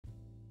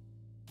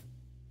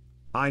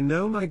I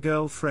know my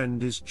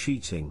girlfriend is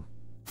cheating.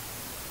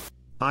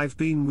 I've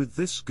been with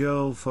this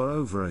girl for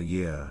over a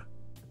year.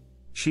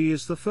 She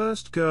is the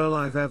first girl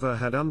I've ever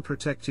had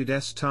unprotected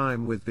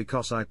time with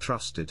because I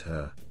trusted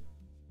her.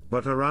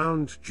 But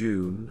around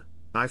June,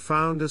 I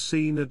found a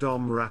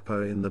boredom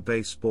wrapper in the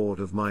baseboard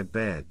of my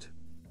bed.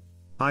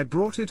 I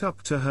brought it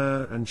up to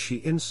her and she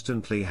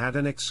instantly had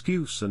an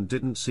excuse and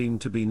didn't seem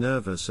to be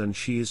nervous, and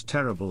she is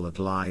terrible at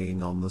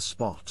lying on the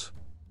spot.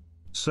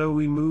 So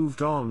we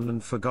moved on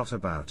and forgot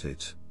about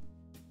it.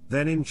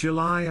 Then in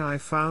July I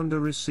found a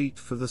receipt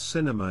for the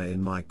cinema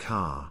in my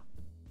car.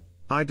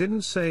 I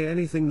didn't say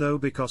anything though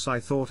because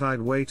I thought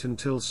I'd wait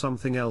until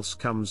something else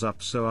comes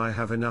up so I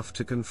have enough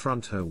to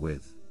confront her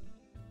with.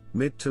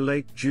 Mid to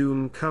late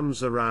June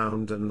comes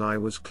around and I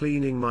was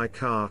cleaning my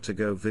car to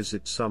go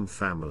visit some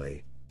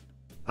family.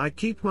 I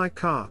keep my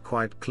car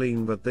quite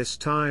clean, but this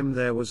time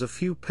there was a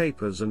few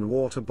papers and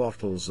water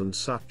bottles and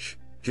such,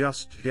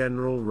 just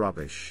general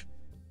rubbish.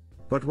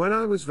 But when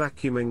I was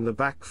vacuuming the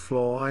back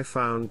floor I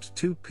found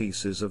 2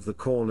 pieces of the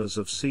corners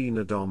of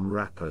boredom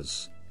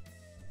wrappers.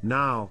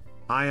 Now,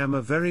 I am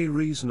a very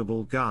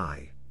reasonable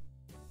guy.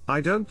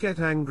 I don't get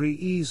angry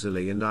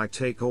easily and I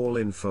take all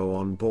info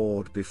on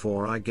board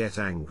before I get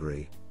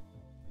angry.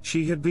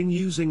 She had been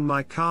using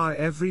my car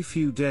every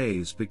few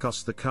days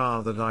because the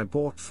car that I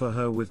bought for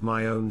her with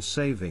my own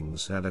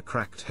savings had a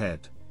cracked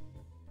head.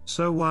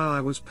 So while I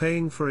was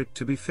paying for it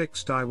to be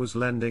fixed I was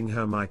lending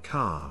her my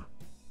car.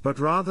 But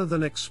rather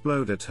than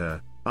explode at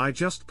her, I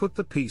just put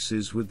the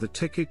pieces with the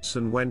tickets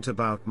and went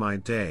about my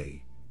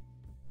day.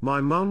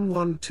 My mum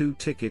won 2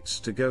 tickets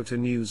to go to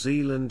New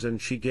Zealand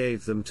and she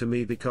gave them to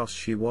me because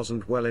she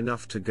wasn't well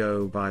enough to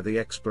go by the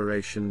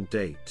expiration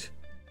date.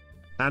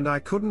 And I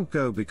couldn't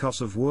go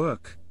because of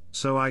work,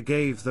 so I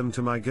gave them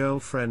to my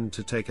girlfriend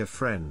to take a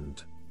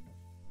friend.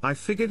 I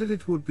figured that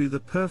it would be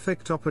the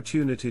perfect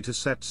opportunity to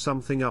set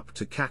something up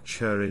to catch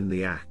her in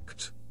the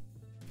act.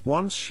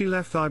 Once she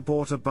left I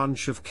bought a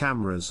bunch of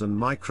cameras and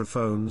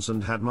microphones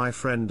and had my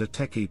friend a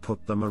techie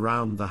put them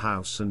around the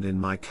house and in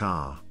my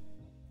car.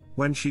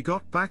 When she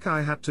got back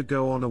I had to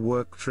go on a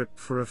work trip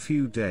for a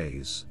few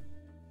days.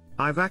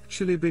 I've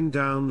actually been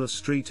down the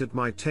street at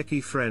my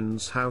techie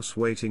friend's house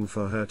waiting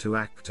for her to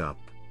act up.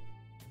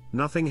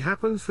 Nothing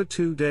happened for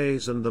 2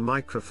 days and the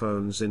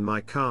microphones in my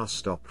car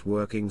stopped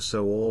working,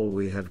 so all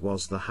we had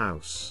was the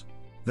house.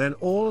 Then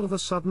all of a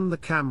sudden the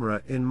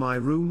camera in my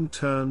room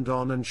turned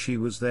on and she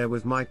was there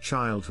with my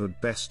childhood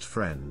best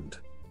friend.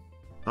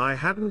 I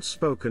hadn't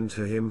spoken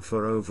to him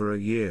for over a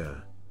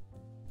year.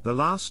 The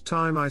last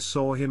time I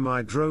saw him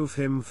I drove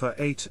him for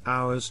 8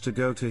 hours to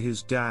go to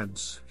his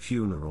dad's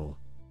funeral.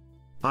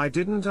 I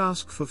didn't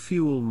ask for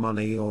fuel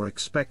money or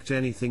expect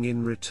anything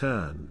in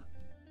return.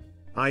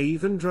 I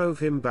even drove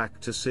him back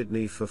to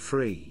Sydney for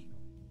free.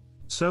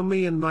 So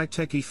me and my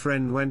techie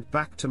friend went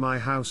back to my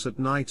house at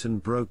night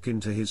and broke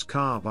into his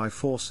car by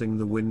forcing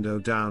the window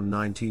down.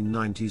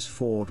 1990s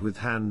Ford with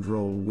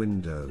hand-roll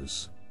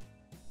windows.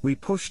 We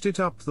pushed it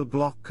up the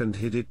block and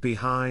hid it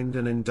behind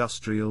an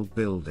industrial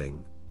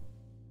building.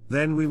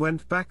 Then we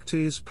went back to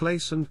his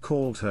place and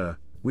called her.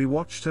 We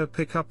watched her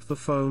pick up the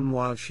phone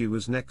while she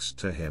was next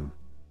to him.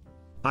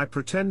 I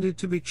pretended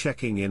to be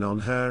checking in on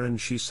her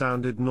and she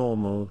sounded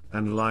normal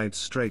and lied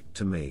straight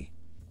to me.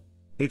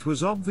 It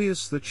was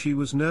obvious that she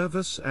was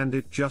nervous and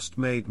it just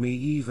made me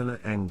even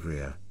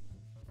angrier.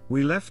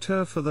 We left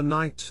her for the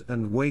night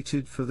and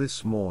waited for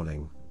this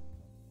morning.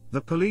 The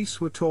police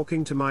were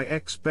talking to my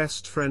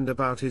ex-best friend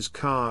about his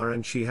car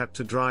and she had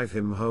to drive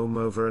him home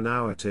over an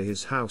hour to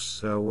his house,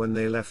 so when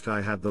they left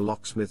I had the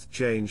locksmith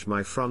change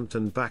my front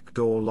and back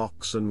door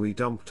locks and we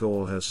dumped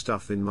all her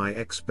stuff in my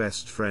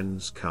ex-best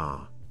friend's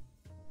car.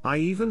 I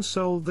even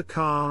sold the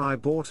car I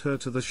bought her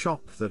to the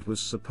shop that was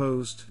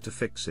supposed to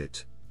fix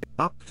it.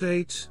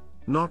 Update,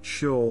 not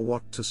sure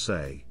what to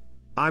say.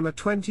 I'm a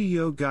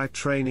 20-year guy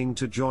training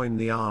to join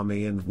the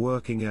army and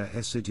working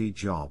a city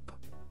job.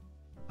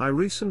 I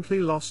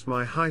recently lost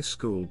my high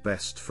school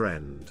best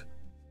friend.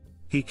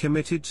 He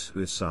committed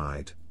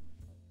suicide.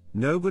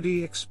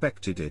 Nobody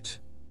expected it.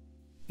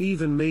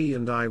 Even me,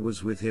 and I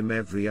was with him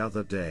every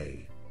other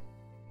day.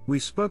 We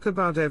spoke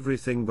about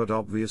everything, but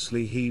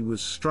obviously he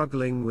was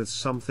struggling with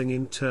something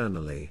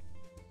internally.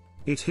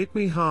 It hit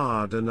me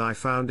hard and I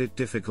found it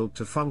difficult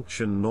to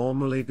function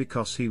normally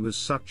because he was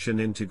such an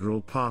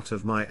integral part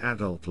of my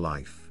adult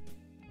life.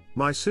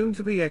 My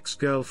soon-to-be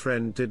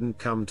ex-girlfriend didn't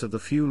come to the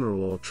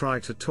funeral or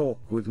try to talk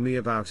with me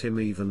about him,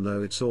 even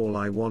though it's all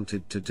I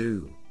wanted to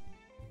do.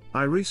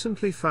 I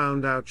recently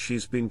found out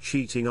she's been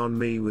cheating on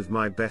me with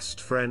my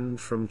best friend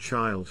from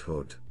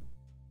childhood.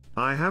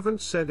 I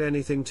haven't said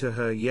anything to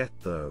her yet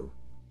though.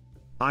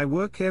 I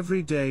work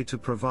every day to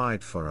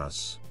provide for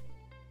us.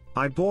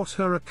 I bought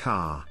her a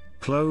car,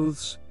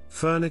 clothes,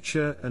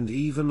 furniture, and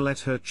even let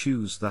her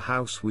choose the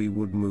house we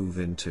would move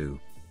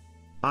into.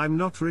 I'm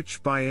not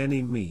rich by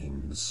any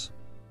means.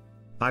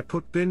 I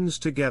put bins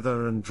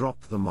together and drop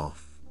them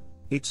off.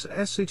 It's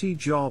a city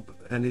job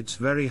and it's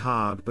very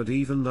hard, but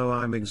even though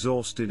I'm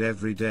exhausted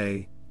every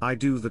day, I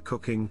do the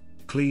cooking,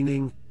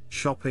 cleaning,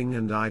 shopping,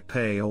 and I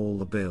pay all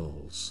the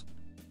bills.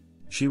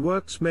 She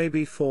works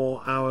maybe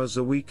 4 hours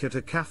a week at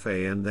a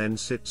cafe and then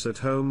sits at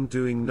home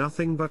doing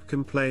nothing but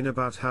complain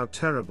about how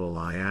terrible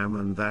I am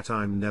and that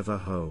I'm never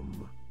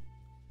home.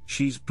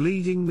 She's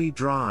bleeding me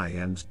dry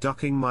and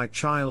ducking my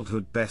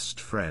childhood best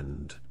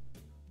friend.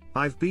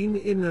 I've been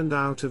in and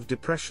out of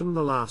depression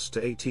the last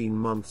 18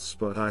 months,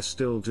 but I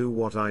still do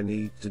what I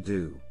need to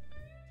do.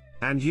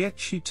 And yet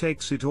she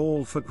takes it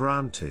all for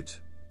granted.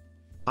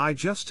 I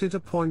just hit a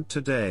point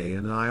today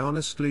and I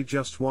honestly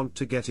just want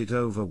to get it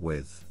over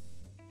with.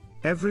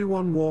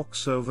 Everyone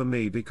walks over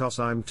me because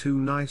I'm too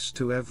nice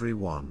to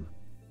everyone.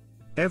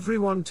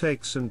 Everyone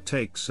takes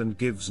and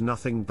gives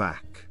nothing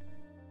back.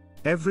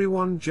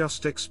 Everyone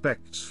just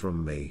expects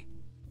from me.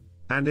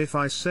 And if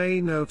I say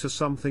no to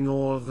something,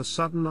 all of a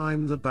sudden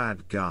I'm the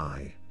bad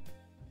guy.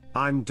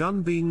 I'm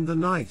done being the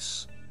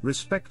nice,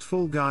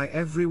 respectful guy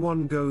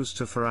everyone goes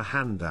to for a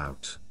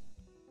handout.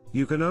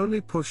 You can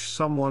only push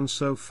someone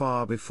so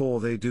far before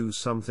they do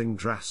something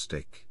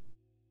drastic.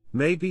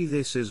 Maybe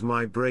this is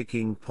my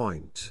breaking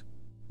point.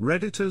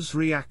 Redditor's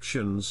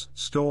reactions,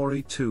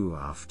 story 2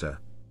 after.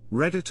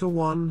 Redditor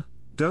 1,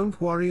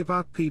 don't worry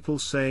about people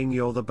saying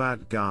you're the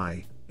bad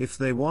guy. If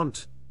they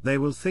want, they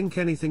will think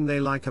anything they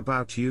like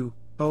about you.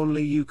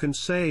 Only you can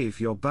say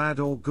if you're bad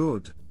or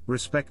good.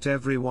 Respect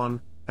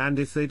everyone, and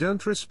if they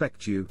don't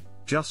respect you,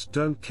 just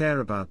don't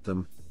care about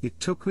them. It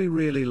took me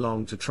really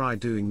long to try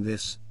doing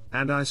this,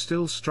 and I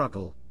still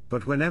struggle,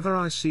 but whenever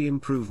I see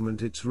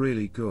improvement it's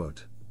really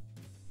good.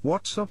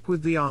 What's up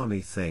with the army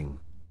thing?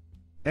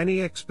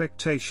 Any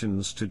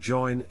expectations to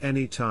join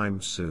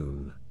anytime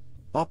soon?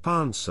 Op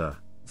answer,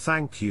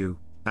 thank you,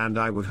 and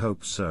I would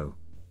hope so.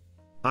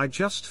 I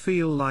just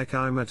feel like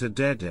I'm at a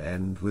dead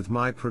end with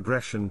my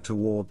progression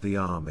toward the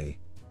army.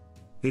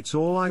 It's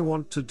all I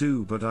want to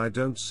do, but I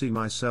don't see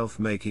myself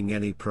making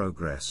any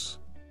progress.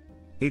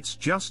 It's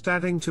just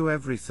adding to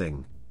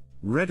everything.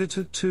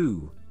 Redditor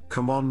 2,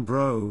 come on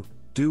bro,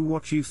 do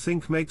what you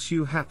think makes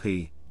you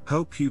happy,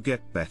 hope you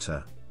get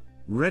better.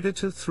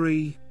 Redditor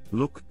 3,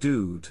 look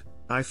dude,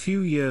 a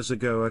few years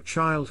ago a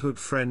childhood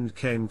friend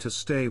came to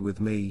stay with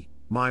me,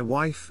 my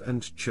wife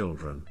and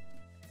children.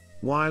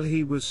 While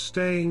he was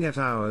staying at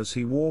ours,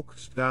 he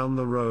walked down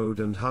the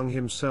road and hung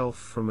himself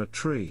from a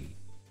tree.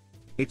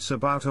 It's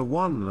about a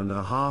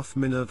 1.5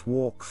 minute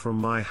walk from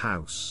my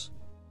house.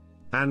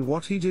 And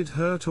what he did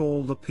hurt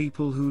all the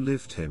people who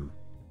lived him.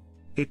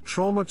 It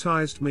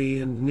traumatized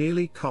me and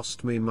nearly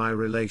cost me my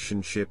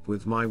relationship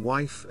with my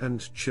wife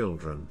and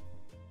children.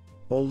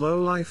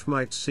 Although life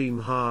might seem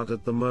hard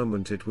at the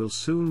moment, it will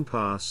soon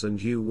pass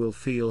and you will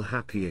feel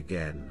happy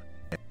again.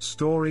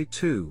 Story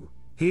 2.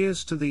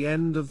 Here's to the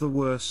end of the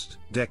worst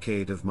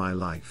decade of my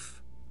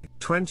life.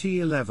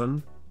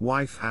 2011,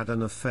 wife had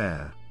an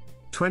affair.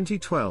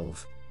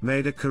 2012,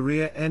 made a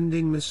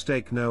career-ending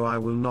mistake. No, I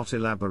will not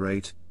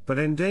elaborate, but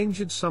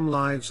endangered some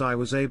lives. I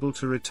was able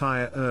to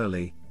retire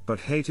early, but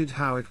hated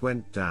how it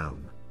went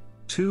down.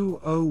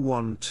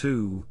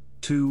 2012,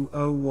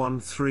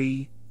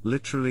 2013,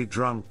 literally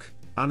drunk,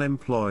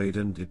 unemployed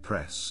and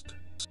depressed.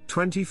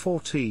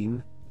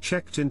 2014,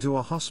 checked into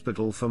a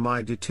hospital for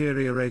my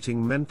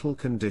deteriorating mental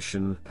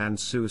condition and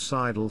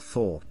suicidal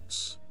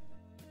thoughts.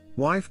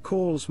 Wife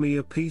calls me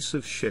a piece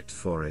of shit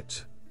for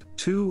it.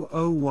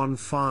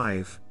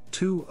 2015,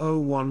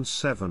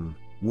 2017,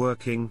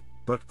 working,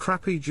 but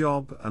crappy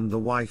job, and the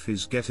wife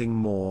is getting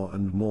more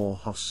and more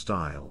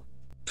hostile.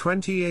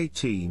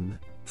 2018,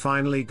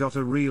 finally got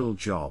a real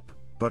job,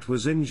 but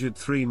was injured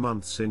 3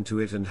 months into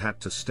it and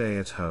had to stay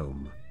at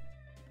home.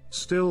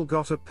 Still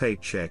got a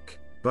paycheck,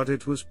 but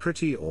it was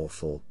pretty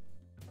awful.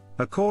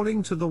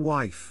 According to the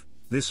wife,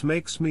 this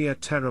makes me a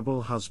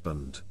terrible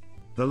husband.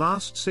 The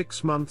last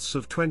 6 months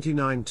of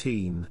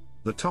 2019,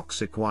 the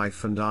toxic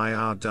wife and I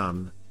are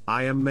done.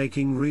 I am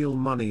making real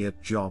money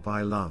at job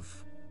I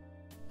love.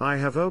 I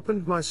have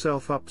opened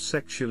myself up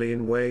sexually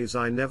in ways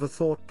I never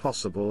thought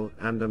possible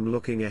and am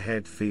looking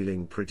ahead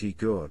feeling pretty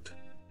good.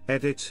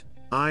 Edit,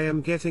 I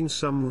am getting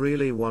some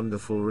really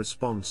wonderful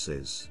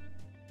responses.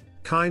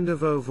 Kind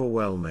of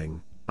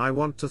overwhelming. I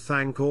want to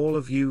thank all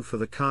of you for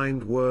the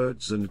kind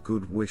words and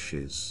good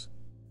wishes.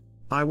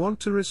 I want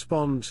to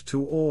respond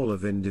to all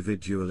of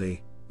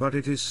individually, but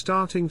it is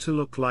starting to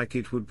look like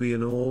it would be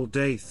an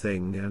all-day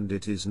thing, and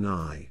it is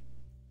nigh.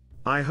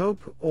 I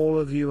hope all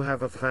of you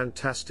have a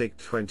fantastic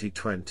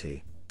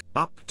 2020.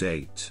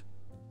 Update.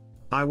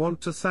 I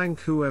want to thank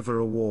whoever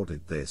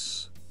awarded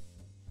this.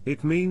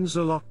 It means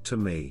a lot to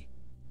me.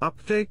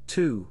 Update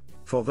 2,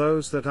 for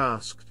those that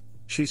asked,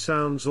 she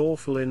sounds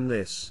awful in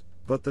this,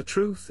 but the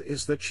truth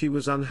is that she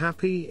was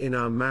unhappy in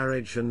our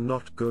marriage and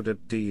not good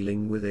at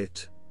dealing with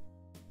it.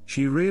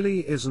 She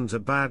really isn't a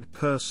bad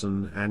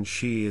person, and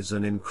she is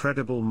an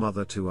incredible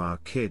mother to our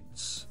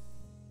kids.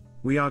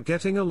 We are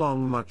getting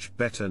along much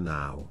better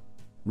now.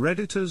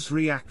 Redditor's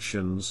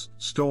reactions,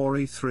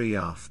 story 3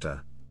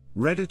 after.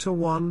 Redditor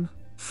 1,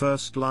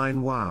 first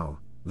line, wow,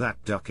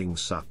 that ducking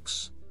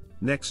sucks.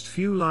 Next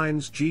few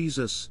lines,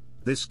 Jesus,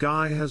 this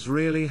guy has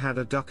really had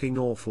a ducking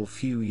awful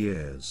few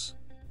years.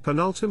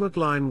 Penultimate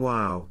line,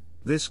 wow,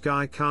 this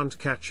guy can't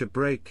catch a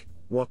break,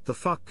 what the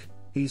fuck,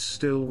 he's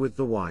still with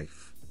the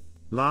wife.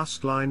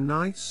 Last line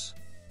nice?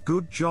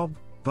 Good job,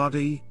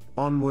 buddy,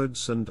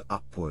 onwards and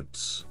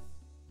upwards.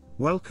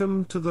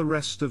 Welcome to the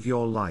rest of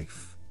your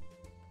life.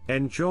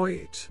 Enjoy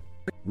it.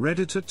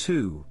 Redditor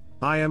 2,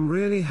 I am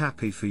really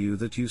happy for you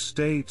that you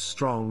stayed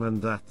strong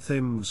and that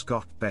things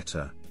got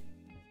better.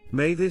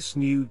 May this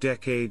new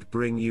decade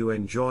bring you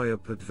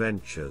enjoyable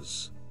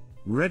adventures.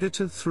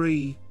 Redditor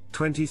 3,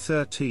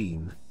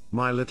 2013,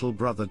 my little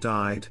brother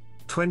died,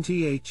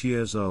 28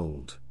 years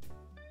old.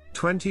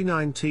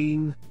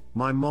 2019,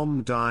 my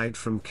mom died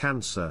from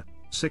cancer,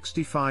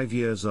 65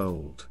 years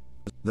old.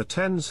 The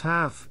tens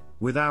have,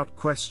 without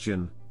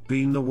question,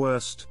 been the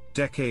worst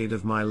decade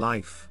of my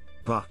life,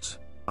 but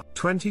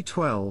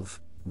 2012,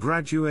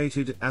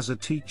 graduated as a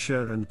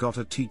teacher and got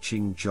a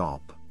teaching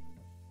job.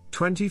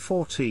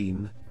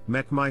 2014,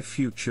 met my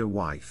future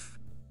wife.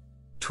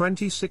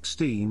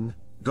 2016,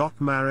 got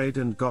married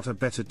and got a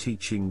better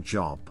teaching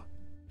job.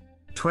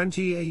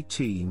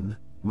 2018,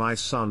 my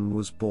son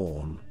was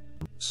born.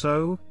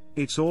 So,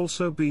 it's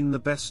also been the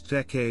best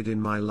decade in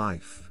my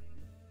life.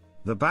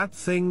 The bad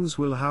things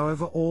will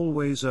however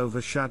always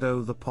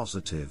overshadow the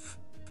positive.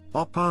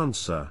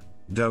 Answer,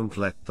 don't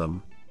let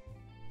them.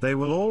 They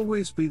will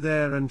always be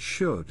there and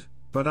should,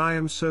 but I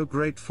am so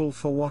grateful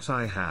for what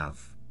I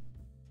have.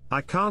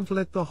 I can't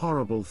let the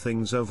horrible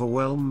things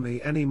overwhelm me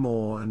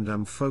anymore and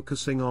am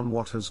focusing on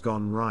what has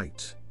gone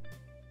right.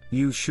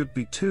 You should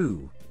be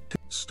too.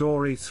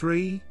 Story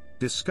 3,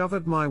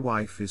 discovered my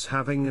wife is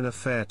having an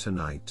affair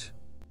tonight.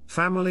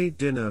 Family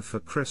dinner for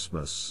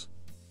Christmas.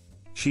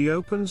 She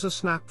opens a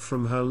snap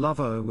from her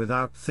lover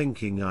without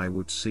thinking I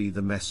would see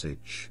the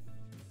message.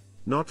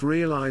 Not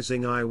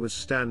realizing I was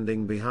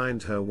standing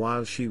behind her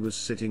while she was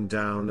sitting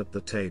down at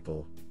the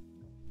table.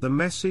 The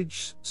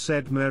message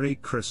said Merry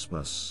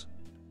Christmas.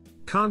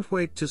 Can't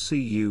wait to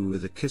see you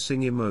with a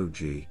kissing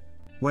emoji.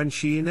 When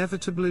she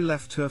inevitably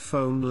left her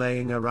phone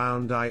laying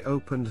around, I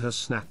opened her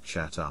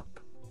Snapchat up.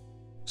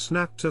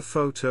 Snapped a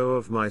photo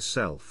of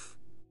myself.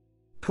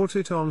 Put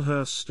it on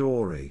her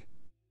story.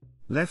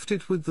 Left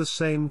it with the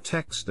same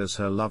text as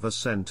her lover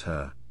sent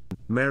her.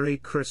 Merry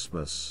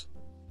Christmas.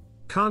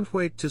 Can't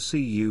wait to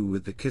see you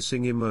with the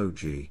kissing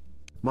emoji.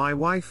 My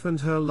wife and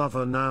her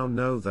lover now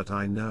know that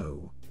I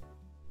know.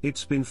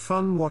 It's been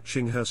fun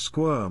watching her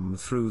squirm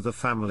through the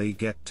family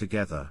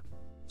get-together.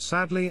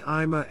 Sadly,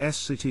 I'm a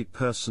S-city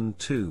person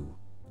too.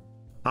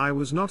 I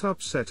was not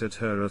upset at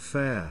her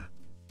affair.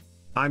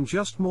 I'm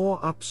just more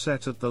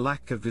upset at the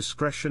lack of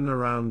discretion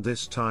around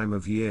this time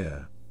of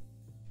year.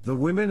 The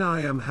women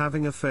I am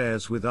having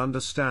affairs with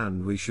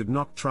understand we should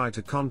not try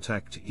to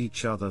contact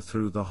each other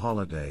through the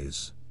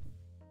holidays.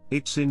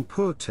 It's in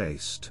poor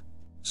taste.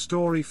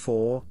 Story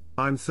 4,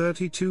 I'm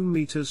 32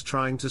 meters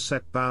trying to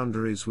set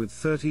boundaries with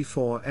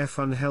 34F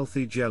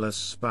unhealthy jealous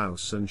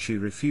spouse and she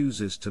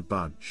refuses to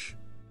budge.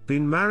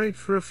 Been married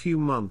for a few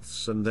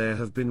months and there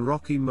have been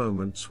rocky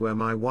moments where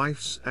my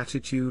wife's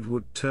attitude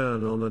would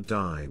turn on a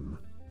dime.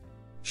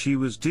 She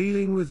was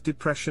dealing with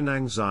depression,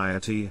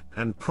 anxiety,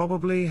 and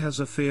probably has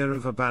a fear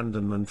of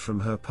abandonment from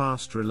her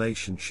past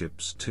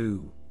relationships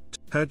too.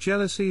 Her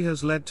jealousy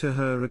has led to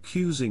her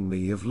accusing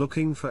me of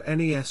looking for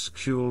any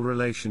sexual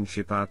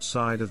relationship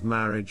outside of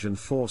marriage and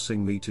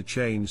forcing me to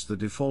change the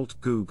default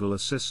Google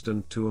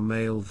Assistant to a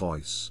male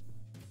voice.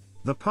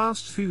 The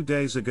past few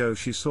days ago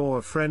she saw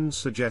a friend's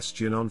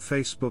suggestion on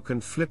Facebook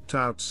and flipped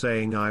out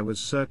saying I was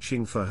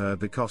searching for her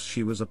because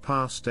she was a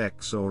past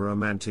ex or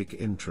romantic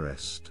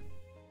interest.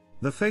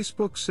 The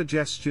Facebook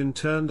suggestion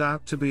turned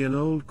out to be an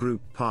old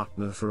group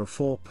partner for a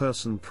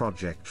 4-person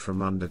project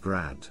from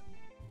undergrad.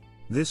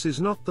 This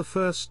is not the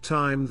first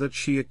time that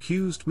she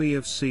accused me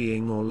of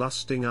seeing or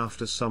lusting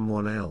after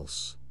someone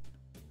else.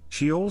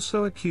 She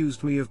also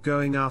accused me of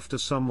going after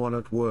someone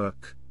at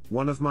work,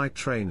 one of my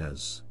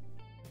trainers.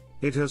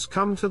 It has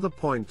come to the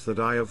point that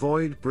I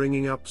avoid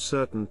bringing up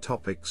certain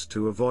topics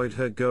to avoid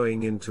her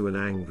going into an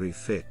angry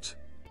fit.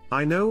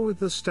 I know with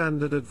the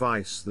standard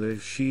advice that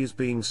if she is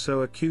being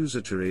so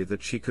accusatory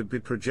that she could be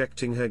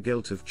projecting her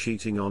guilt of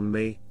cheating on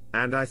me,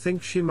 and I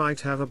think she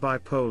might have a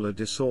bipolar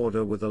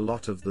disorder with a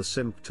lot of the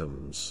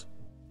symptoms.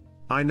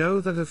 I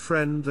know that a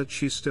friend that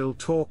she still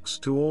talks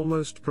to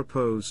almost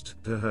proposed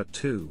to her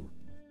too.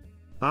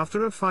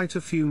 After a fight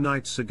a few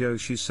nights ago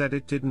she said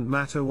it didn't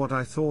matter what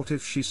I thought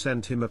if she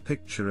sent him a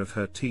picture of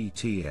her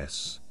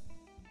TTS.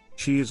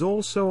 She is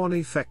also on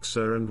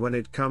Effexor and when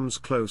it comes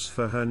close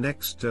for her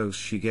next dose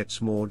she gets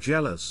more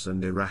jealous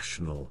and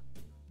irrational.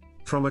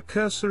 From a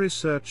cursory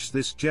search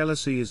this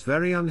jealousy is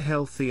very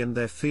unhealthy and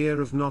their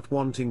fear of not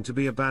wanting to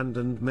be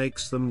abandoned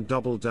makes them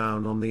double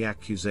down on the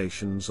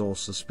accusations or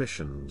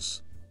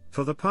suspicions.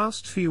 For the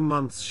past few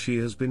months she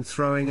has been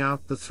throwing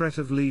out the threat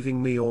of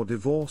leaving me or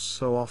divorce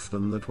so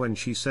often that when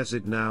she says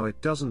it now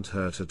it doesn't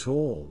hurt at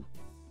all.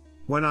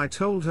 When I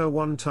told her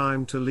one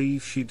time to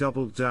leave she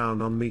doubled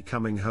down on me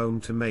coming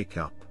home to make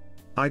up.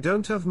 I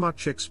don't have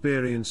much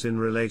experience in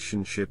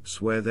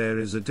relationships where there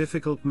is a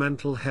difficult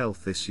mental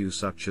health issue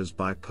such as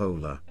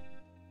bipolar.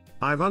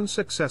 I've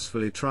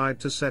unsuccessfully tried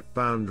to set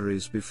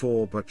boundaries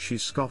before but she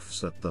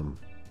scoffs at them.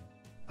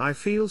 I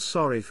feel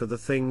sorry for the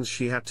things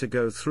she had to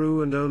go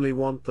through and only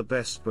want the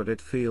best, but it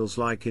feels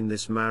like in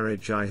this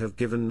marriage I have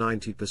given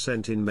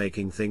 90% in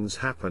making things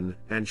happen,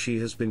 and she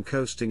has been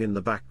coasting in the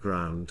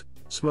background,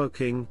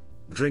 smoking,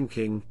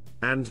 drinking,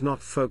 and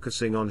not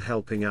focusing on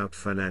helping out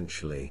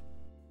financially.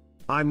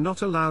 I'm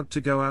not allowed to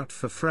go out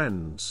for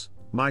friends,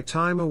 my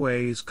time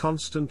away is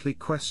constantly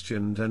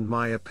questioned, and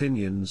my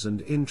opinions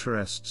and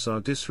interests are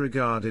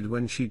disregarded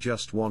when she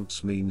just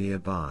wants me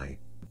nearby.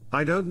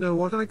 I don't know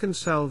what I can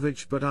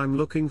salvage, but I'm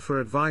looking for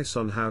advice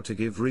on how to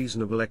give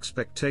reasonable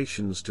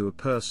expectations to a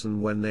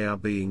person when they are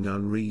being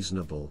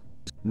unreasonable.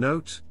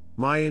 Note,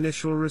 my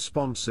initial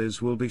responses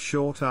will be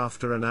short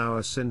after an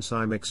hour since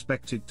I'm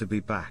expected to be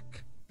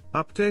back.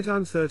 Update: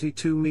 I'm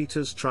 32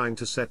 meters trying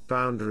to set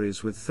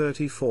boundaries with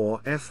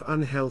 34F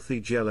unhealthy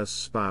jealous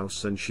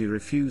spouse and she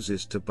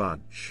refuses to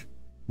budge.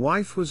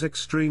 Wife was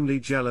extremely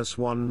jealous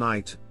one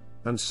night,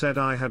 and said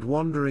I had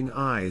wandering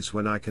eyes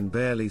when I can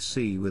barely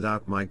see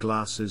without my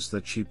glasses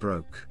that she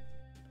broke.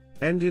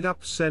 Ended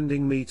up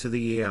sending me to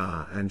the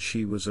ER and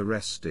she was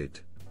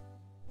arrested.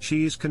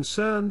 She is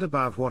concerned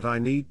about what I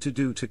need to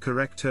do to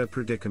correct her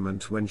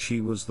predicament when she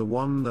was the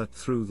one that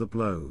threw the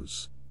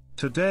blows.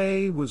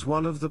 Today was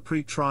one of the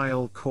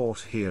pre-trial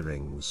court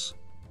hearings.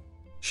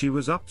 She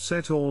was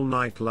upset all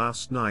night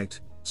last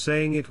night,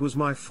 saying it was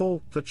my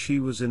fault that she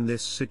was in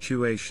this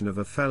situation of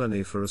a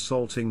felony for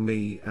assaulting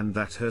me and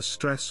that her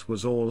stress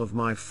was all of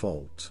my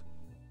fault.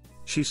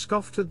 She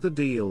scoffed at the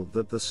deal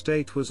that the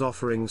state was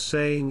offering,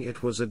 saying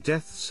it was a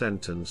death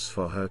sentence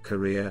for her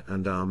career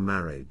and our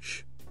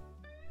marriage.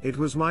 It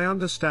was my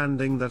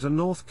understanding that a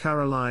North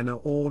Carolina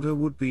order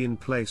would be in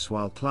place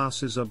while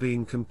classes are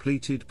being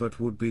completed but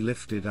would be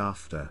lifted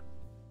after.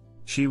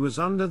 She was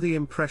under the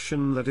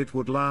impression that it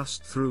would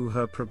last through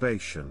her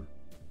probation.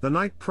 The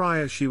night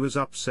prior she was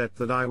upset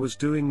that I was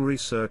doing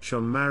research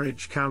on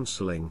marriage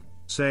counseling,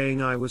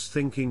 saying I was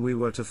thinking we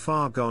were too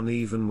far gone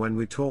even when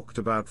we talked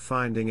about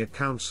finding a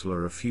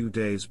counselor a few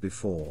days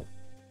before.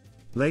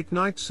 Late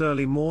nights,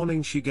 early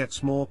morning she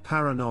gets more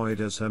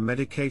paranoid as her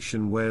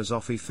medication wears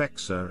off,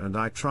 affects her, and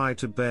I try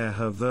to bear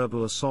her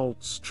verbal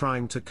assaults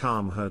trying to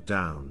calm her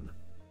down.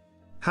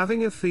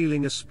 Having a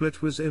feeling a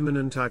split was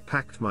imminent, I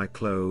packed my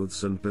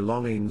clothes and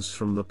belongings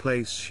from the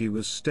place she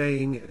was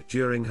staying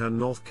during her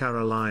North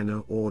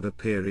Carolina order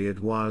period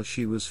while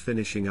she was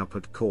finishing up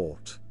at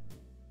court.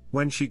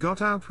 When she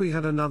got out we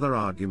had another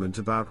argument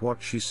about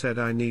what she said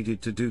I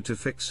needed to do to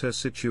fix her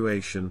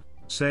situation,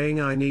 saying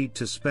I need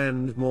to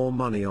spend more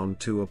money on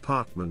 2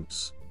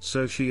 apartments,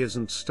 so she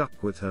isn't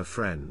stuck with her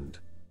friend.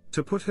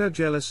 To put her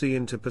jealousy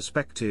into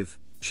perspective,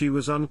 she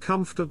was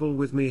uncomfortable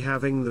with me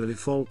having the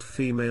default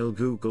female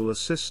Google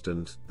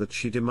Assistant that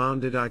she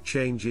demanded I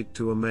change it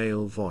to a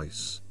male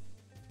voice.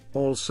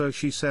 Also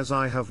she says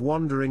I have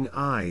wandering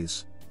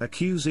eyes,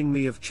 accusing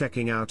me of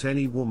checking out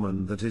any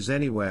woman that is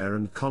anywhere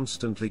and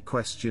constantly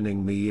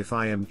questioning me if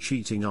I am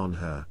cheating on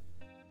her.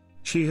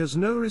 She has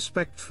no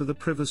respect for the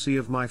privacy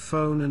of my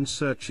phone and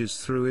searches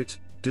through it,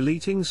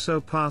 deleting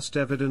past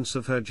evidence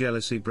of her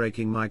jealousy,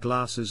 breaking my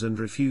glasses, and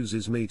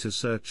refuses me to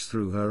search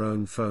through her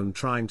own phone,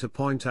 trying to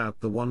point out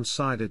the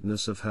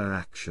one-sidedness of her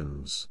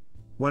actions.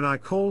 When I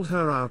called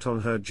her out on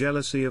her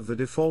jealousy of the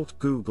default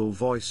Google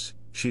voice,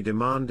 she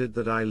demanded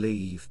that I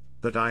leave,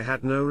 that I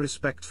had no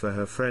respect for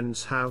her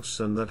friend's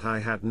house and that I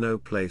had no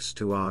place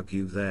to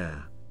argue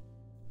there.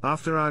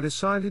 After I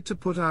decided to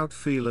put out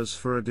feelers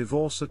for a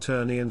divorce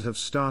attorney and have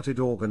started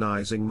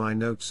organizing my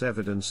notes,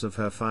 evidence of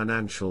her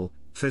financial,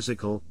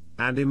 physical,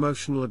 and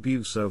emotional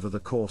abuse over the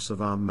course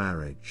of our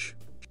marriage.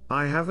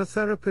 I have a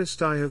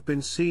therapist I have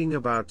been seeing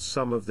about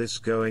some of this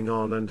going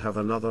on and have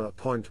another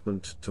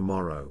appointment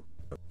tomorrow.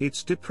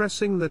 It's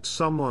depressing that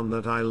someone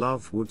that I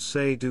love would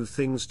do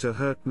things to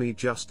hurt me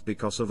just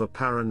because of a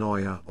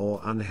paranoia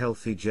or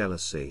unhealthy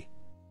jealousy.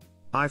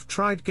 I've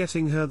tried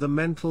getting her the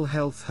mental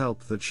health help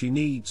that she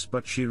needs,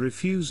 but she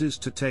refuses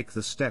to take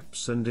the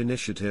steps and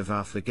initiative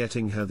after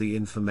getting her the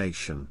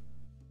information.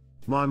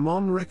 My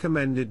mom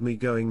recommended me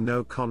going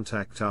no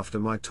contact after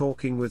my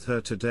talking with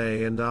her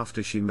today, and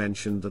after she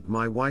mentioned that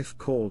my wife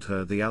called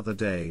her the other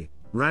day,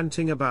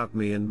 ranting about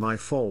me and my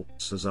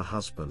faults as a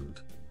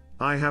husband.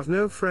 I have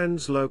no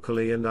friends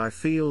locally and I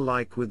feel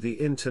like with the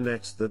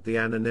internet that the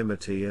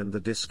anonymity and the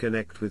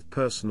disconnect with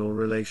personal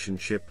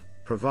relationship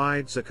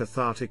provides a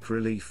cathartic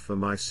relief for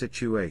my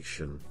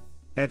situation.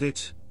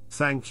 Edit: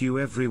 thank you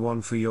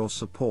everyone for your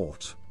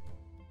support.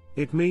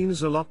 It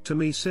means a lot to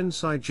me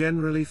since I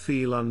generally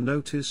feel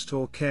unnoticed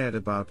or cared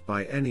about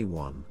by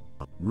anyone.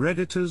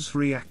 Redditor's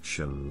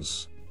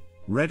reactions.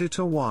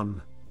 Redditor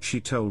 1,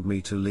 she told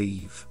me to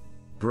leave.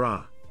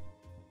 Bruh.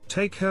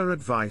 Take her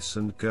advice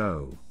and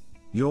go.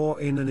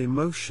 You're in an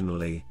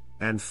emotionally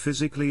and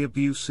physically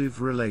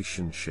abusive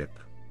relationship.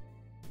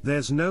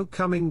 There's no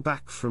coming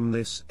back from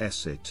this,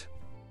 it.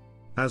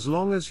 As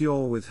long as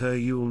you're with her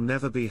you'll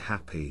never be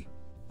happy.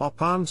 Op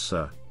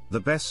answer: the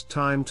best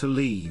time to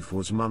leave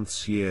was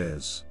months,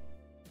 years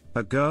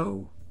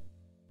ago.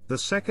 The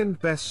second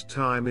best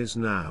time is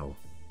now.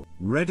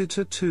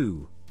 Redditor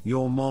 2,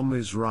 your mom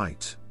is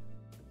right.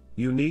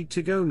 You need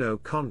to go no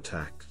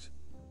contact.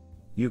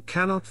 You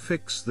cannot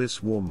fix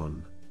this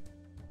woman.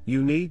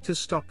 You need to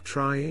stop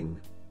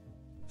trying.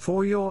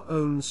 For your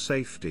own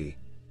safety.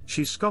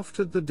 She scoffed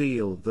at the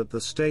deal that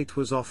the state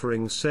was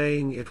offering,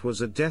 saying it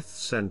was a death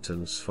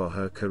sentence for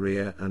her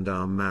career and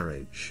our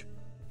marriage.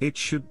 It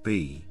should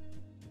be.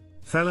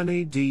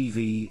 Felony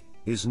DV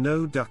is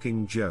no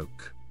ducking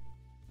joke.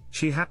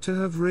 She had to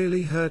have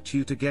really hurt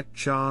you to get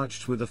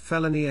charged with a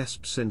felony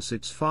ESP, since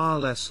it's far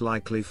less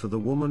likely for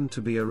the woman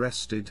to be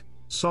arrested.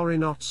 Sorry,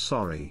 not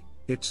sorry,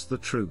 it's the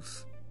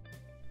truth.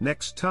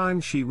 Next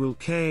time she will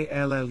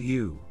KLL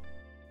you.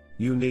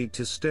 You need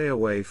to stay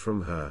away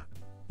from her.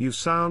 You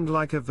sound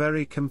like a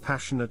very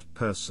compassionate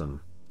person.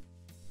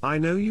 I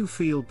know you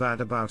feel bad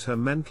about her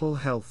mental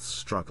health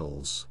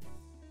struggles.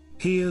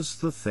 Here's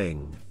the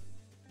thing.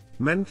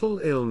 Mental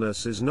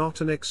illness is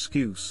not an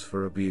excuse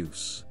for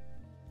abuse.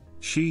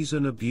 She's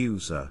an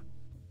abuser.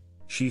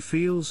 She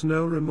feels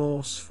no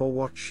remorse for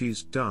what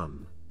she's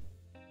done.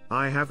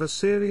 I have a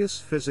serious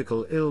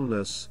physical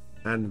illness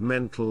and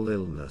mental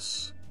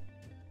illness.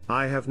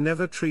 I have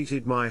never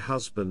treated my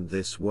husband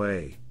this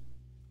way.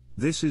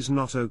 This is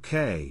not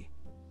okay.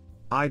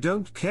 I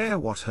don't care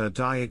what her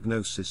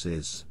diagnosis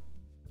is.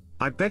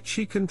 I bet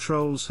she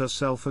controls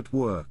herself at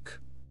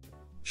work.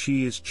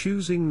 She is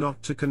choosing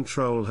not to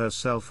control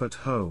herself at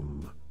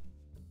home.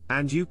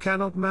 And you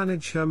cannot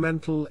manage her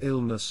mental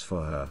illness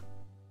for her.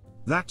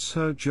 That's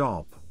her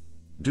job.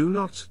 Do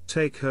not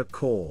take her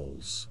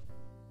calls.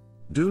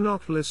 Do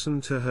not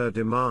listen to her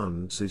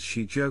demands. Is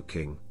she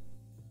joking?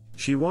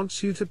 She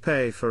wants you to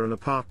pay for an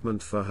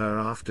apartment for her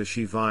after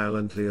she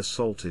violently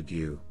assaulted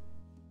you.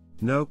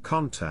 No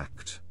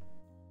contact.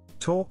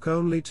 Talk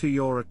only to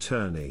your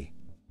attorney.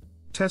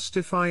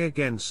 Testify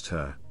against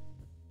her.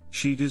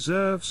 She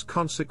deserves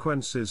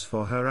consequences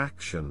for her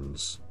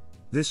actions.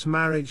 This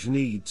marriage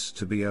needs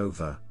to be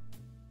over.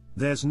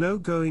 There's no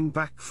going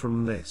back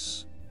from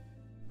this.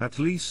 At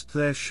least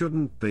there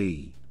shouldn't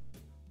be.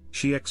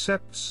 She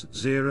accepts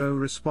zero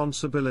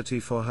responsibility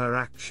for her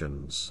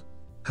actions.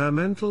 Her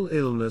mental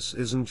illness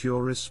isn't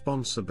your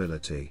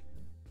responsibility.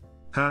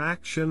 Her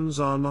actions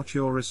are not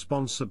your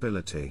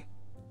responsibility.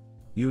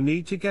 You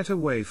need to get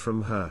away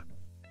from her.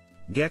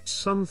 Get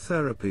some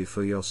therapy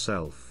for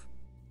yourself.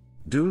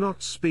 Do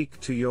not speak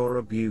to your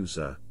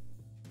abuser.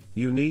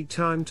 You need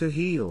time to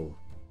heal.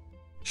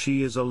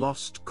 She is a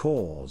lost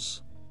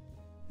cause.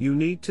 You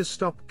need to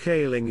stop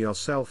killing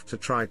yourself to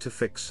try to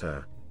fix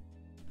her.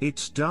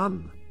 It's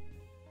done.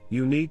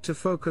 You need to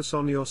focus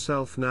on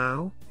yourself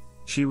now.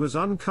 She was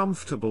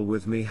uncomfortable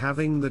with me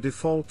having the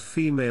default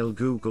female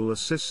Google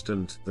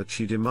Assistant that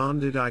she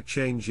demanded I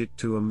change it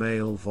to a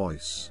male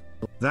voice.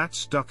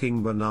 That's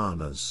ducking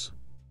bananas.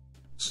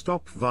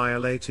 Stop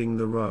violating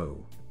the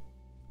row.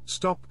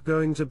 Stop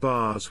going to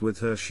bars with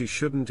her. She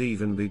shouldn't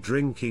even be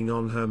drinking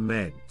on her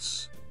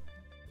meds.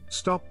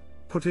 Stop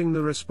putting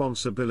the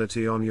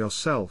responsibility on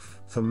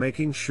yourself for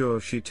making sure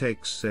she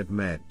takes said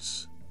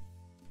meds.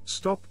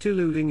 Stop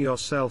deluding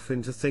yourself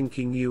into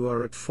thinking you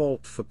are at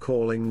fault for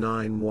calling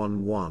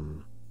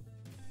 911.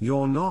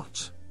 You're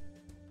not.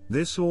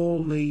 This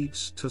all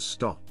needs to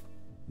stop.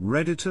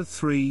 Redditor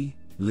 3,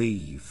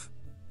 leave.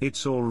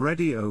 It's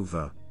already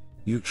over.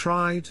 You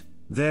tried,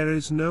 there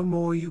is no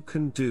more you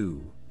can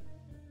do.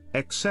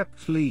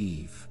 Except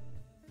leave.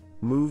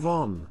 Move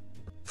on.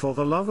 For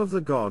the love of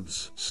the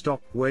gods,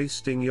 stop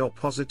wasting your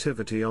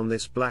positivity on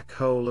this black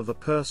hole of a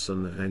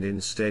person and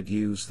instead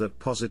use that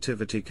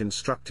positivity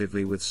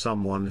constructively with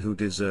someone who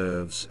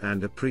deserves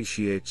and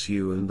appreciates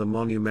you and the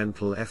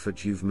monumental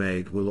effort you've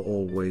made will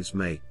always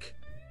make.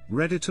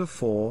 Redditor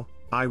 4,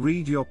 I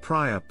read your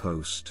prior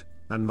post,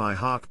 and my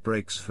heart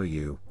breaks for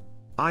you.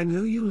 I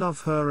know you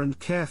love her and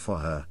care for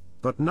her,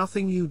 but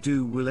nothing you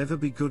do will ever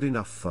be good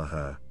enough for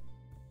her.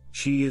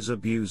 She is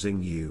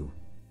abusing you.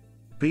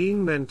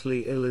 Being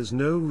mentally ill is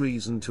no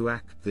reason to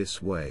act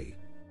this way.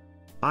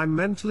 I'm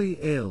mentally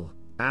ill,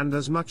 and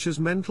as much as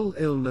mental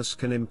illness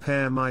can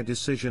impair my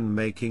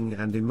decision-making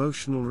and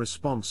emotional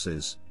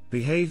responses,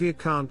 behavior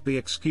can't be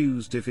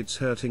excused if it's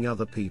hurting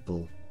other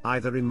people,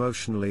 either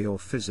emotionally or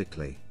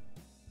physically.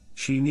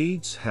 She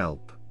needs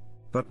help.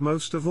 But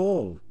most of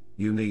all,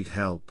 you need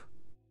help.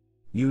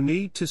 You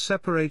need to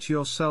separate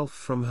yourself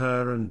from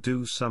her and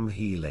do some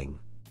healing.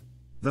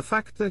 The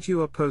fact that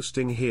you are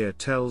posting here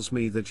tells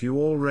me that you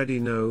already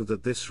know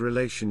that this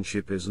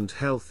relationship isn't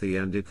healthy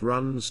and it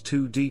runs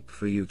too deep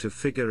for you to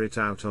figure it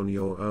out on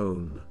your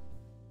own.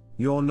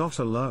 You're not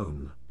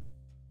alone.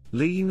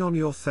 Lean on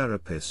your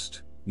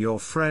therapist, your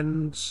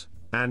friends,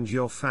 and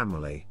your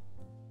family.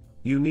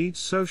 You need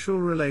social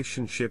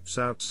relationships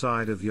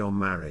outside of your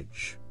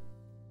marriage.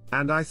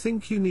 And I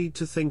think you need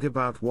to think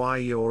about why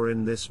you're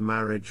in this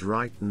marriage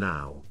right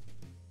now.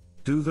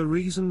 Do the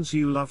reasons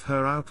you love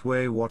her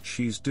outweigh what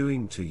she's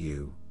doing to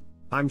you?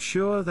 I'm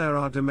sure there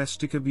are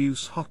domestic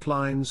abuse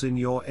hotlines in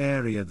your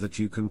area that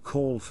you can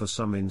call for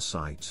some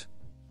insight.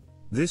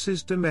 This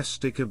is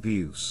domestic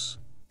abuse.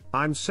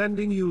 I'm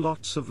sending you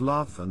lots of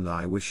love and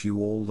I wish you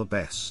all the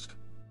best.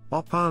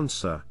 Op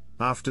answer,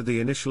 After the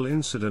initial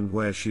incident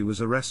where she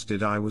was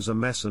arrested, I was a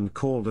mess and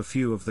called a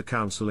few of the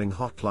counseling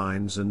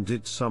hotlines and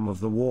did some of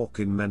the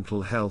walk-in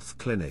mental health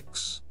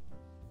clinics.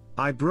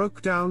 I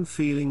broke down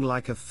feeling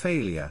like a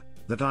failure,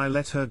 that I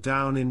let her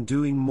down in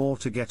doing more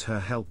to get her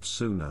help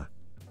sooner.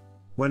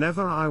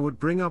 Whenever I would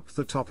bring up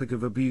the topic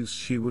of abuse,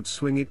 she would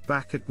swing it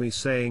back at me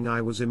saying I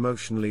was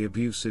emotionally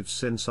abusive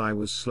since I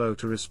was slow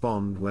to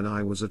respond when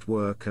I was at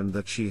work and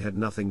that she had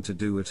nothing to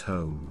do at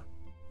home.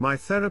 My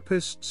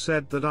therapist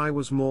said that I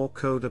was more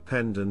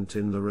codependent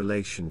in the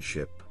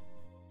relationship.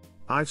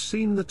 I've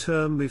seen the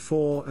term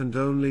before and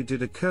only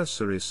did a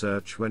cursory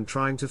search when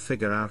trying to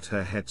figure out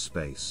her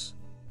headspace.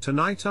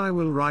 Tonight I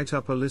will write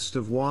up a list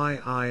of why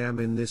I am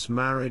in this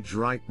marriage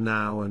right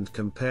now and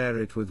compare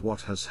it with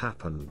what has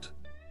happened.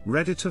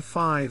 Redditor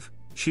 5,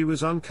 she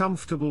was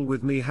uncomfortable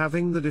with me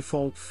having the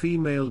default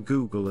female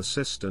Google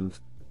Assistant,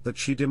 that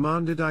she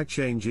demanded I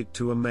change it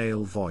to a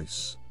male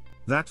voice.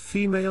 That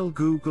female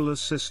Google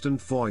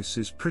Assistant voice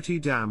is pretty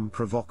damn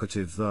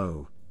provocative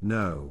though,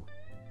 no.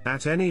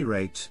 At any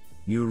rate,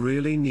 you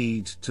really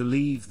need to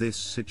leave this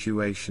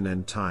situation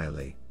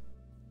entirely.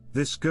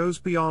 This goes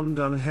beyond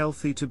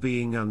unhealthy to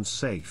being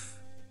unsafe.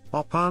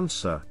 Op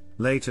answer,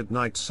 late at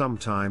night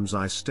sometimes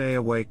I stay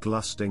awake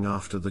lusting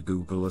after the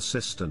Google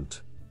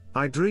Assistant.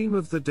 I dream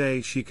of the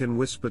day she can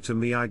whisper to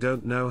me. I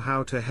don't know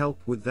how to help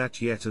with that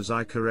yet as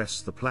I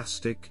caress the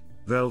plastic,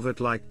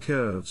 velvet-like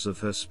curves of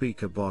her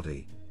speaker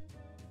body.